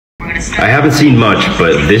I haven't seen much,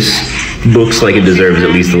 but this looks like it deserves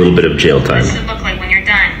at least a little bit of jail time. This should look like when you're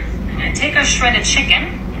done. I'm gonna take our shredded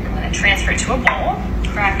chicken. I'm gonna transfer it to a bowl.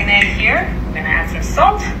 Crack an egg here. I'm gonna add some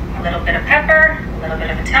salt, a little bit of pepper, a little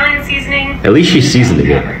bit of Italian seasoning. At least she seasoned it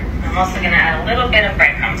good. I'm also gonna add a little bit of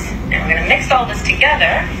breadcrumbs. And we're gonna mix all this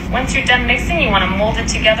together. Once you're done mixing, you wanna mold it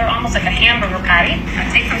together almost like a hamburger patty. Now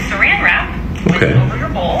take some saran wrap, place it over your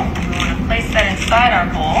bowl. We wanna place that inside our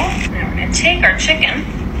bowl. And we're gonna take our chicken.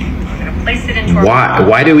 We're gonna place it into our bowl.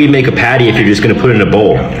 Why do we make a patty if you're just gonna put it in a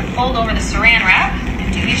bowl? We're gonna fold over the saran wrap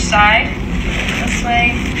and do each side this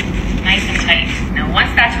way, nice and tight. Now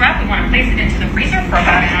once that's wrapped, we wanna place it into the freezer for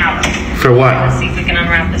about an hour. For what? Let's see if we can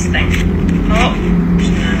unwrap this thing. Oh,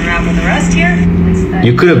 just gonna unravel the rest here.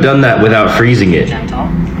 You could have done that without freezing it. Gentle.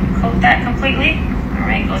 Coat that completely. All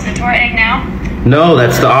right, goes into our egg now. No,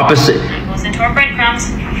 that's the opposite. And goes into our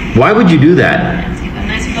breadcrumbs. Why would you do that? Let's give it a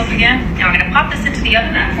nice flip again. Now we're gonna pop this into the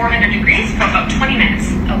oven at 400 degrees for about 20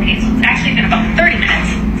 minutes. Okay, so it's actually been about 30 minutes.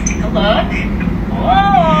 Let's take a look.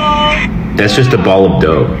 Whoa! That's just a ball of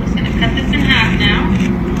dough. I'm just gonna cut this in half now.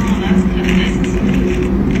 Oh, that's good.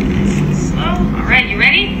 Nice and slow. All right, you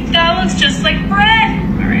ready? That looks just like bread.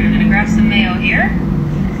 All right, I'm gonna grab some mayo here.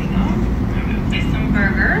 There we go. I'm gonna place some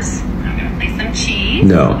burgers. I'm gonna place some cheese.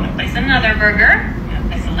 No. I'm gonna place another burger. I'm gonna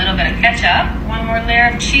place a little bit of ketchup. One more layer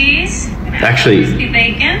of cheese. I'm gonna add Actually, crispy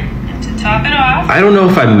bacon. And to top it off, I don't know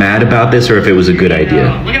if I'm mad about this or if it was a good idea.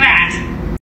 look at that.